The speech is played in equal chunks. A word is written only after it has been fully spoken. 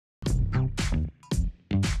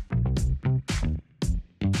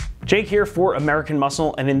Jake here for American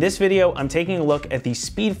Muscle, and in this video I'm taking a look at the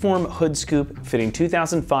SpeedForm Hood Scoop fitting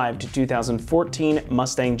 2005 to 2014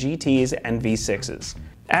 Mustang GTs and V6s.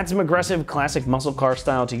 Add some aggressive classic muscle car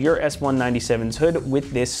style to your S197's hood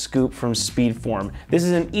with this scoop from SpeedForm. This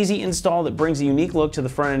is an easy install that brings a unique look to the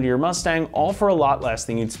front end of your Mustang, all for a lot less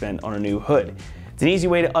than you'd spend on a new hood. It's an easy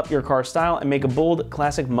way to up your car style and make a bold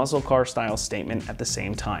classic muscle car style statement at the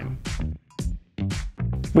same time.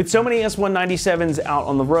 With so many S197s out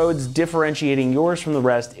on the roads, differentiating yours from the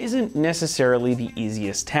rest isn't necessarily the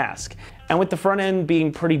easiest task. And with the front end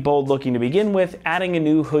being pretty bold looking to begin with, adding a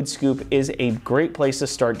new hood scoop is a great place to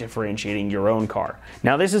start differentiating your own car.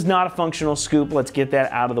 Now, this is not a functional scoop, let's get that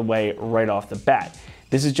out of the way right off the bat.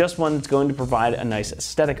 This is just one that's going to provide a nice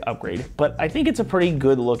aesthetic upgrade, but I think it's a pretty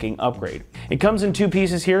good looking upgrade. It comes in two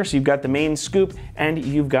pieces here, so you've got the main scoop and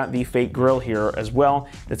you've got the fake grill here as well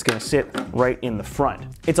that's going to sit right in the front.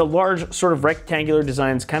 It's a large sort of rectangular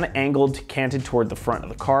design. It's kind of angled, canted toward the front of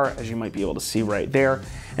the car, as you might be able to see right there.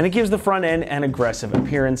 And it gives the front end an aggressive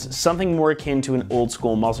appearance, something more akin to an old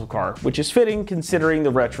school muscle car, which is fitting considering the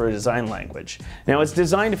retro design language. Now, it's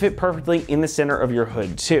designed to fit perfectly in the center of your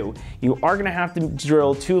hood too. You are going to have to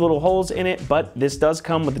drill two little holes in it, but this does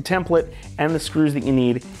come with the template and the screws that you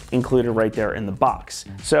need included right there in the box.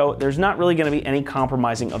 So there's not really going to be any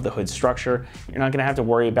compromising of the hood structure. You're not going to have to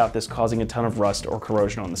worry about this causing a ton of rust or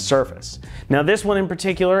corrosion on the surface. Now, this one in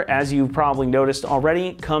particular, as you've probably noticed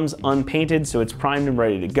already, comes unpainted, so it's primed and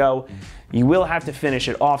ready to go. You will have to finish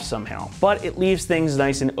it off somehow, but it leaves things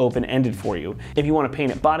nice and open-ended for you. If you want to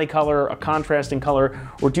paint it body color, a contrasting color,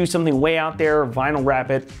 or do something way out there, vinyl wrap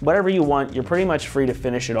it, whatever you want, you're pretty much free to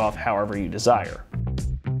finish it off however you desire.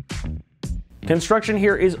 Construction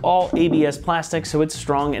here is all ABS plastic, so it's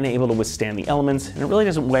strong and able to withstand the elements, and it really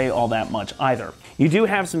doesn't weigh all that much either. You do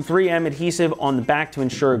have some 3M adhesive on the back to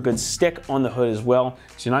ensure a good stick on the hood as well,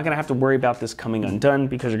 so you're not going to have to worry about this coming undone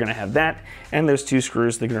because you're going to have that and those two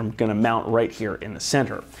screws that are going to mount right here in the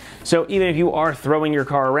center. So even if you are throwing your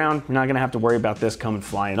car around, you're not going to have to worry about this coming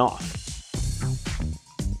flying off.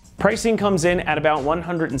 Pricing comes in at about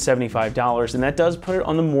 $175, and that does put it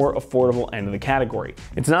on the more affordable end of the category.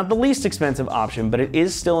 It's not the least expensive option, but it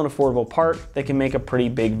is still an affordable part that can make a pretty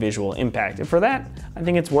big visual impact. And for that, I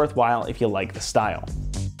think it's worthwhile if you like the style.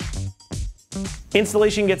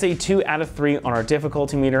 Installation gets a 2 out of 3 on our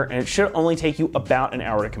difficulty meter, and it should only take you about an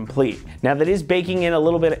hour to complete. Now, that is baking in a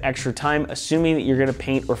little bit of extra time, assuming that you're going to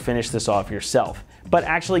paint or finish this off yourself. But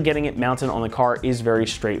actually getting it mounted on the car is very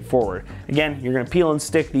straightforward. Again, you're going to peel and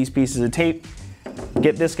stick these pieces of tape,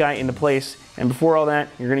 get this guy into place, and before all that,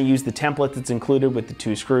 you're going to use the template that's included with the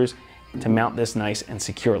 2 screws to mount this nice and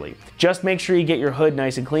securely. Just make sure you get your hood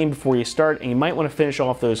nice and clean before you start, and you might want to finish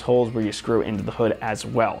off those holes where you screw into the hood as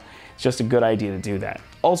well. It's just a good idea to do that.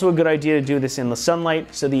 Also a good idea to do this in the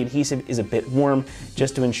sunlight so the adhesive is a bit warm,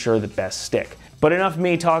 just to ensure the best stick. But enough of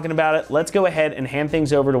me talking about it, let's go ahead and hand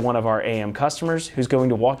things over to one of our AM customers who's going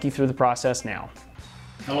to walk you through the process now.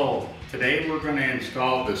 Hello, today we're going to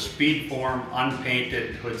install the SpeedForm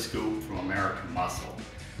Unpainted Hood Scoop from AmericanMuscle.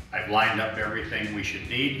 I've lined up everything we should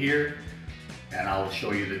need here, and I'll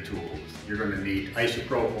show you the tools. You're going to need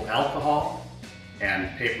isopropyl alcohol and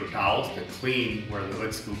paper towels to clean where the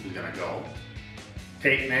hood scoop is going to go.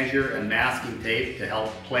 Tape measure and masking tape to help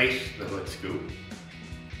place the hood scoop.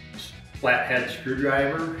 Flathead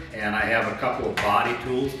screwdriver, and I have a couple of body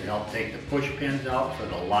tools to help take the push pins out for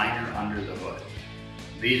the liner under the hood.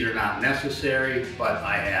 These are not necessary, but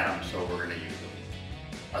I had them, so we're going to use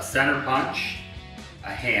them. A center punch,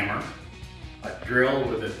 a hammer, a drill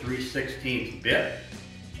with a 3/16 bit,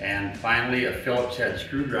 and finally a Phillips head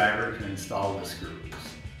screwdriver to install the screws.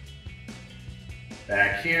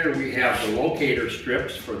 Back here we have the locator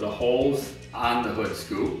strips for the holes on the hood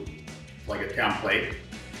scoop, like a template.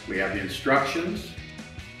 We have the instructions,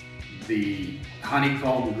 the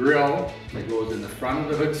honeycomb grill that goes in the front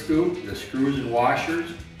of the hood scoop, the screws and washers,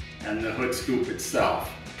 and the hood scoop itself,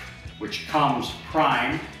 which comes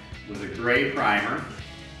primed with a gray primer.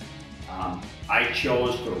 I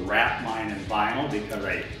chose to wrap mine in vinyl because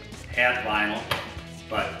I had vinyl,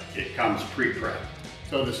 but it comes pre-prepped.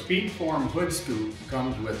 So the SpeedForm Hood Scoop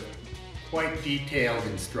comes with quite detailed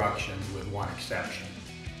instructions with one exception.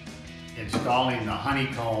 Installing the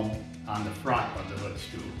honeycomb on the front of the hood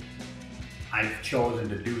scoop. I've chosen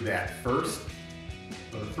to do that first.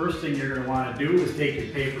 So the first thing you're going to want to do is take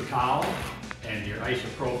your paper towel and your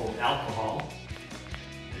isopropyl alcohol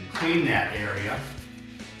and clean that area.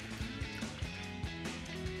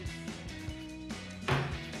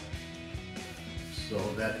 So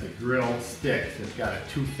that the grill sticks. It's got a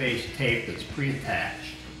 2-face tape that's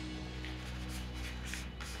pre-attached.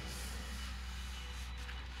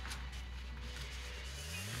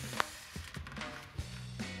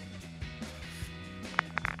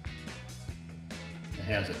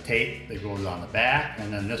 has a tape that goes on the back,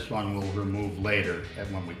 and then this one we'll remove later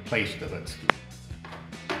when we place the hood scoop.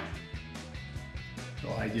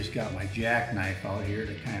 So I just got my jackknife out here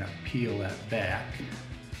to kind of peel that back.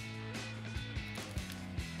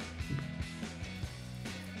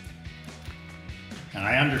 And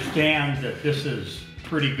I understand that this is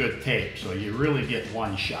pretty good tape, so you really get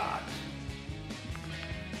one shot.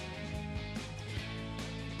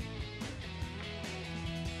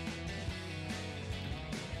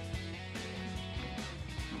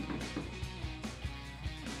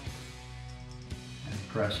 And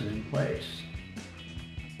press it in place.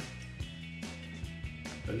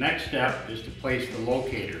 The next step is to place the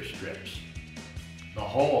locator strips. The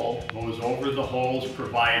hole goes over the holes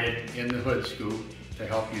provided in the hood scoop to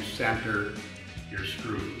help you center your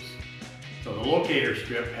screws. So the locator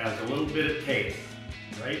strip has a little bit of tape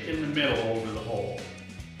right in the middle over the hole.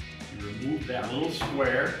 You remove that little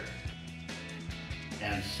square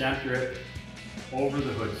and center it over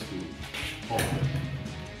the hood scoop. Hold it.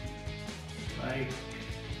 Like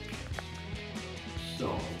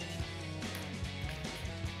so.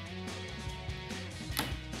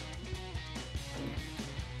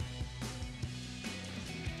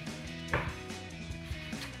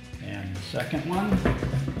 And the second one.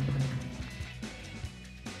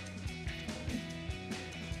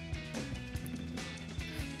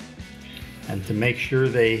 And to make sure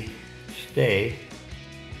they stay,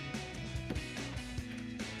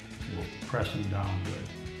 we'll press them down good.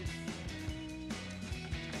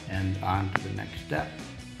 And on to the next step.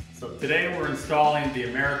 So today we're installing the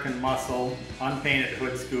AmericanMuscle Unpainted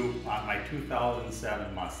Hood Scoop on my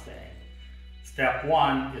 2007 Mustang. Step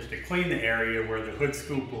one is to clean the area where the hood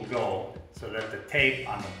scoop will go so that the tape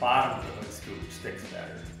on the bottom of the hood scoop sticks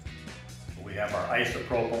better. We have our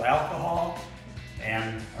isopropyl alcohol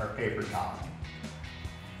and our paper towel.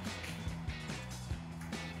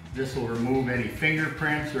 This will remove any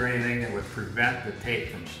fingerprints or anything that would prevent the tape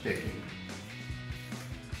from sticking.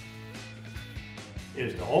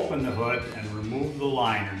 Is to open the hood and remove the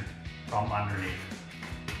liner from underneath.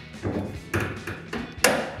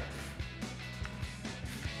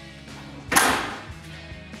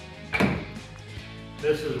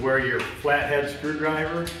 This is where your flathead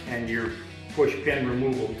screwdriver and your push pin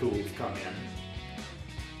removal tools come in.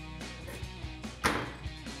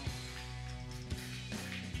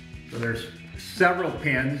 So there's several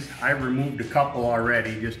pins. I've removed a couple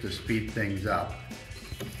already just to speed things up.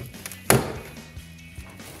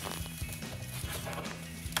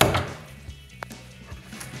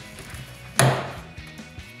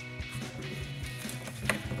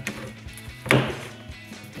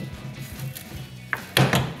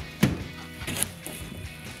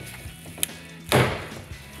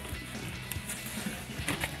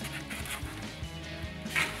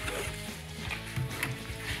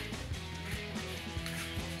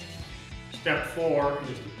 Step 4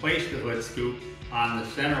 is to place the hood scoop on the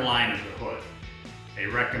center line of the hood. They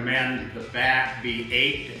recommend the back be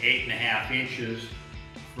 8 to 8.5 inches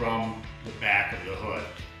from the back of the hood.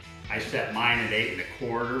 I set mine at 8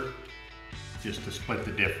 1/4 just to split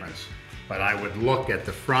the difference. But I would look at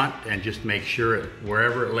the front and just make sure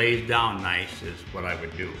wherever it lays down nice is what I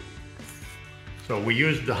would do. So we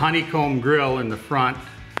used the honeycomb grill in the front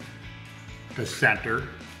to center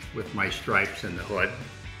with my stripes in the hood.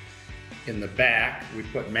 In the back, we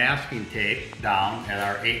put masking tape down at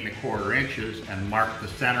our 8 1/4 inches and marked the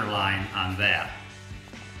center line on that.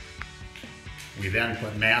 We then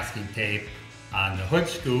put masking tape on the hood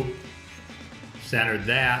scoop, centered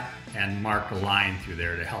that, and marked a line through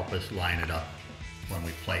there to help us line it up when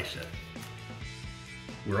we place it.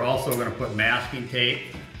 We're also going to put masking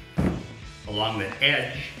tape along the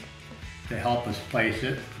edge to help us place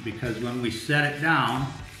it, because when we set it down,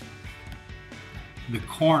 the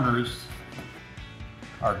corners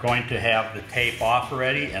are going to have the tape off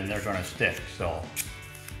already and they're going to stick. So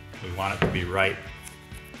we want it to be right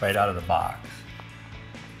out of the box.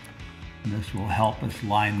 And this will help us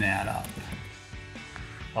line that up.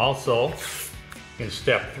 Also, in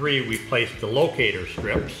step 3, we placed the locator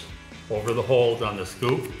strips over the holes on the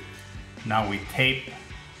scoop. Now we tape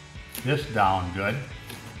this down good.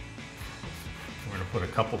 We're going to put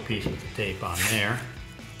a couple pieces of tape on there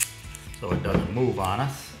so it doesn't move on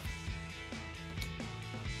us.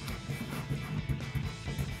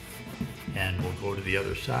 And we'll go to the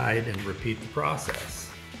other side and repeat the process.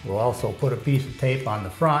 We'll also put a piece of tape on the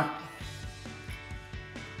front.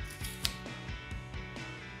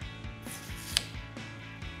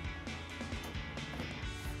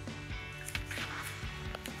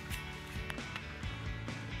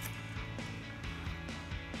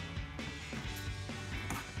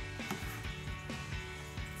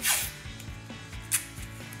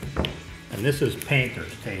 And this is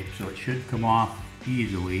painter's tape, so it should come off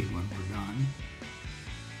easily when we're done.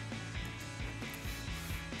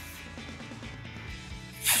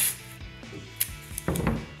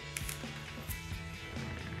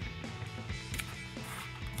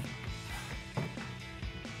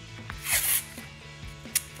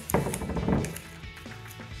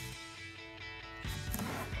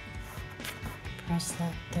 Press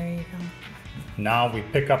that, there you go. Now we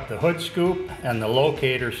pick up the hood scoop and the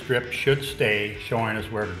locator strip should stay, showing us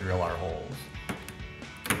where to drill our holes.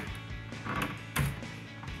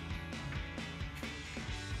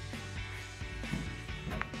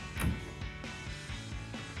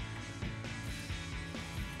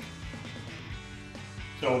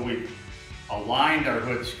 So we've aligned our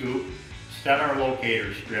hood scoop, set our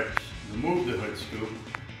locator strips, removed the hood scoop.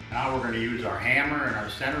 Now we're going to use our hammer and our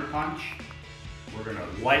center punch. We're going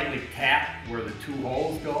to lightly tap where the two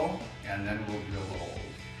holes go, and then we'll drill the holes.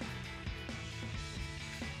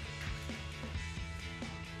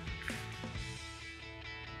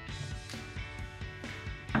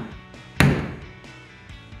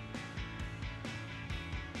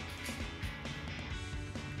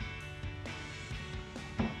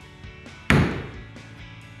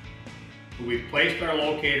 We've placed our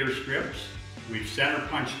locator strips, we've center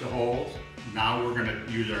punched the holes. Now we're going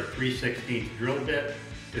to use our 3/16 drill bit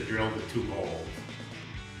to drill the two holes.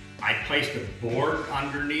 I placed a board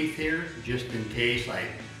underneath here just in case I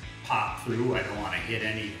pop through. I don't want to hit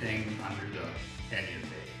anything under the engine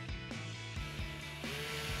bay.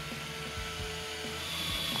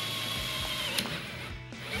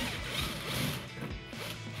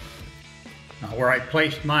 Now where I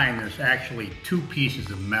placed mine, there's actually two pieces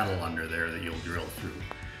of metal under there that you'll drill through.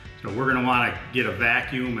 So we're going to want to get a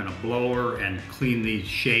vacuum and a blower and clean these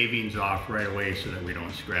shavings off right away so that we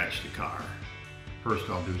don't scratch the car. First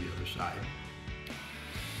I'll do the other side.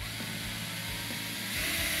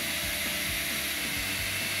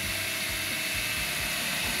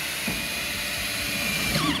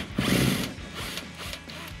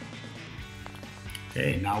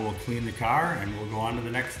 Okay, now we'll clean the car and we'll go on to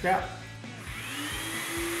the next step.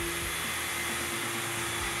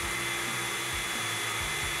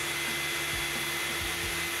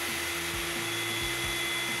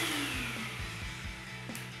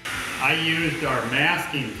 I used our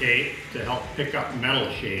masking tape to help pick up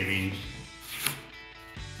metal shavings.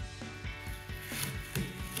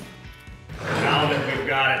 Now that we've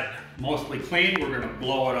got it mostly clean, we're going to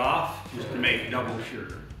blow it off just to make double sure.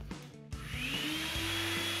 Turn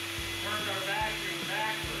our vacuum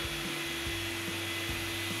backwards.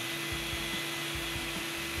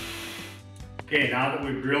 Okay, now that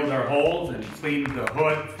we've drilled our holes and cleaned the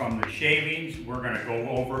hood from the shavings, we're going to go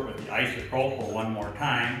over it with the isopropyl one more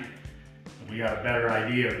time. We got a better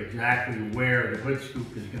idea of exactly where the hood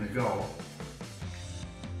scoop is going to go.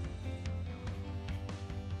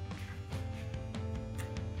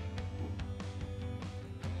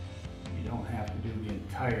 You don't have to do the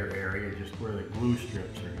entire area, just where the glue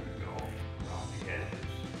strips are going to go around the edges.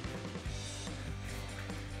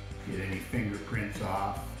 Get any fingerprints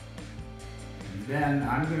off. And then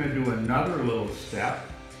I'm going to do another little step.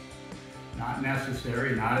 Not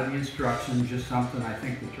necessary, not in the instructions, just something I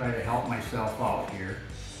think to try to help myself out here,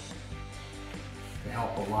 to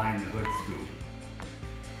help align the hood scoop.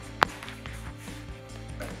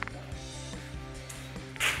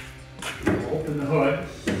 Open the hood.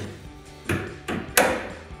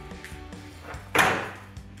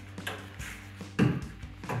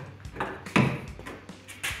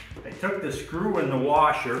 I took the screw in the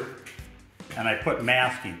washer and I put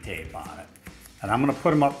masking tape on it. And I'm going to put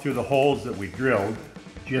them up through the holes that we drilled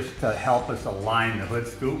just to help us align the hood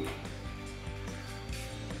scoop.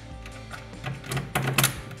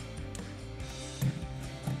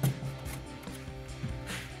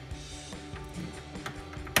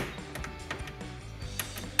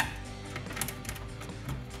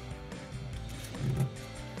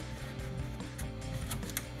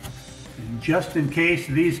 And just in case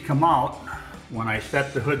these come out, when I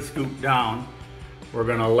set the hood scoop down, we're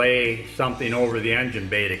going to lay something over the engine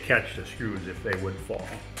bay to catch the screws if they would fall.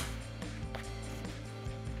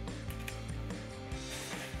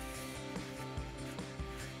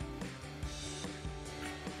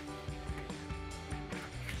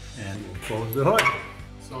 And we'll close the hood.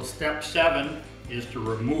 So step 7 is to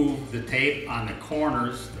remove the tape on the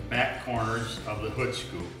corners, the back corners of the hood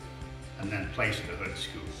scoop, and then place the hood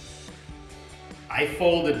scoop. I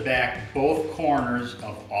folded back both corners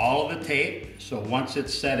of all of the tape, so once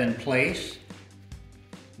it's set in place,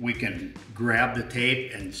 we can grab the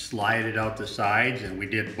tape and slide it out the sides, and we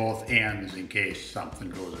did both ends in case something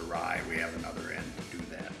goes awry. We have another end to do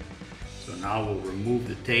that. So Now we'll remove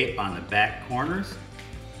the tape on the back corners.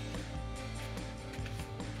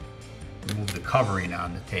 Remove the covering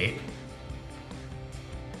on the tape.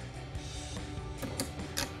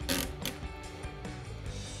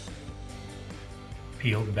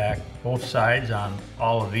 Peel back both sides on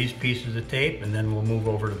all of these pieces of tape, and then we'll move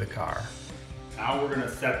over to the car. Now we're going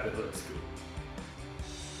to set the hood scoop.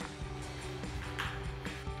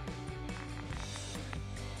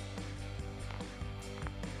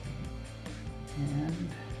 And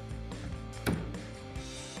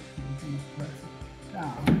I'm going to press it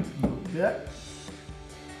down a little bit.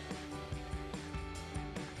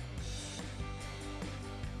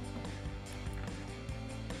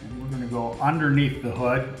 And we're going to go underneath the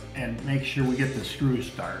hood and make sure we get the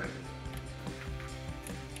screws started.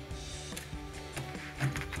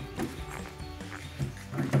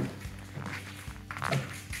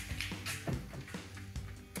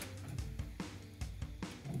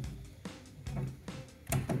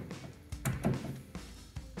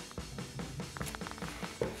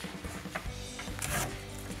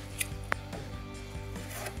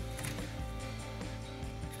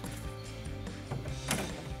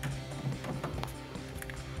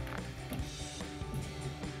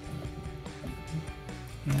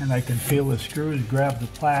 And I can feel the screws grab the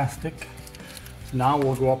plastic. So now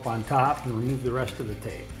we'll go up on top and remove the rest of the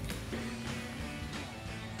tape.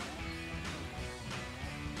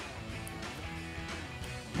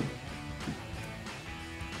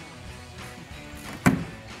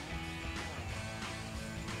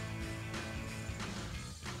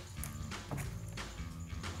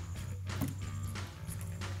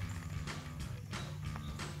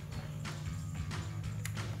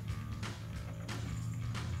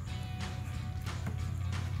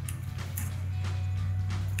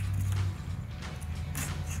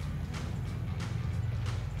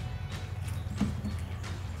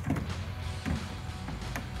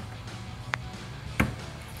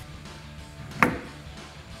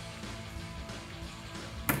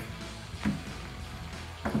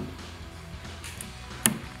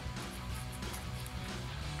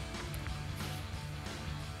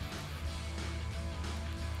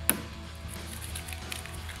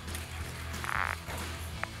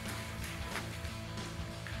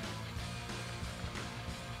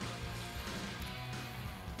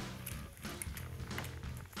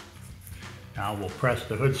 Now we'll press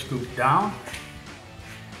the hood scoop down.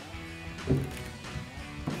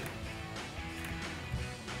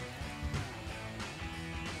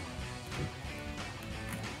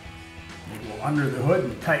 We'll go under the hood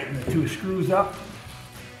and tighten the two screws up.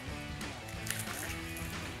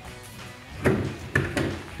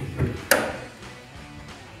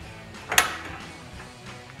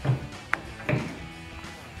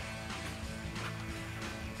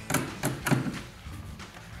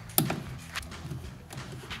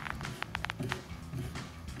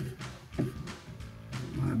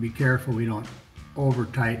 Be careful we don't over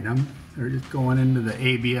tighten them. They're just going into the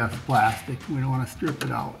ABS plastic. We don't want to strip it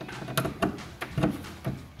out.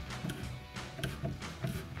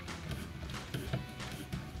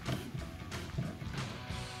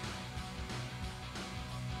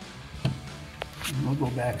 And we'll go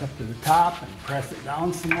back up to the top and press it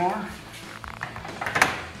down some more.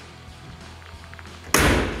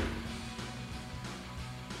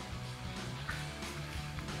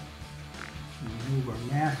 Remove our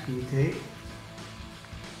masking tape.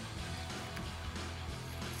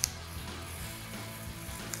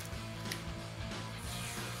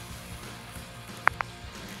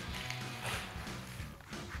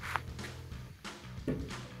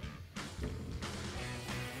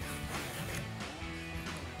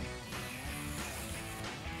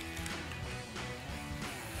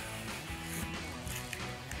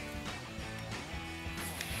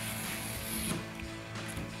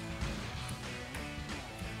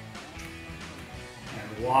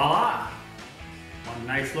 Voila! One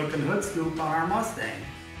nice looking hood scoop on our Mustang.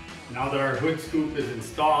 Now that our hood scoop is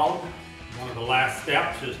installed, one of the last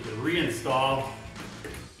steps is to reinstall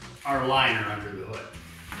our liner under the hood.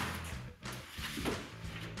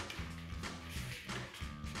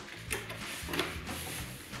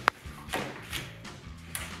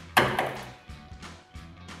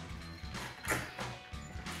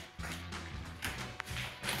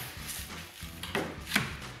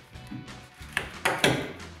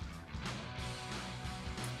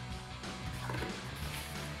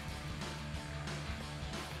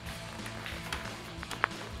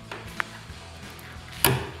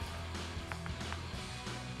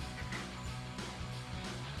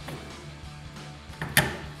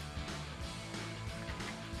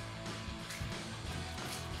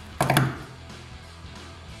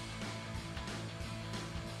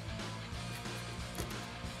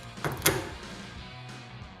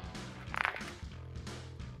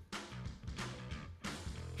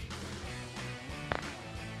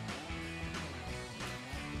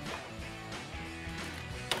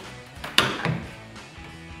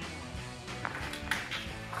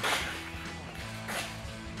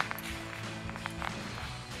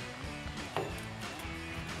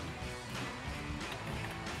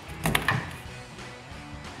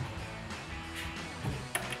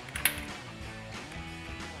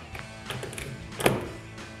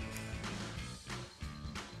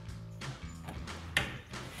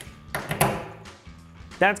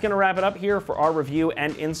 That's going to wrap it up here for our review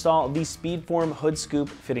and install of the SpeedForm Hood Scoop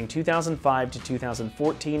fitting 2005 to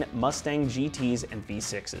 2014 Mustang GTs and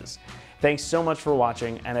V6s. Thanks so much for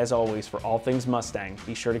watching, and as always, for all things Mustang,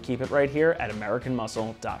 be sure to keep it right here at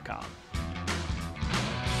AmericanMuscle.com.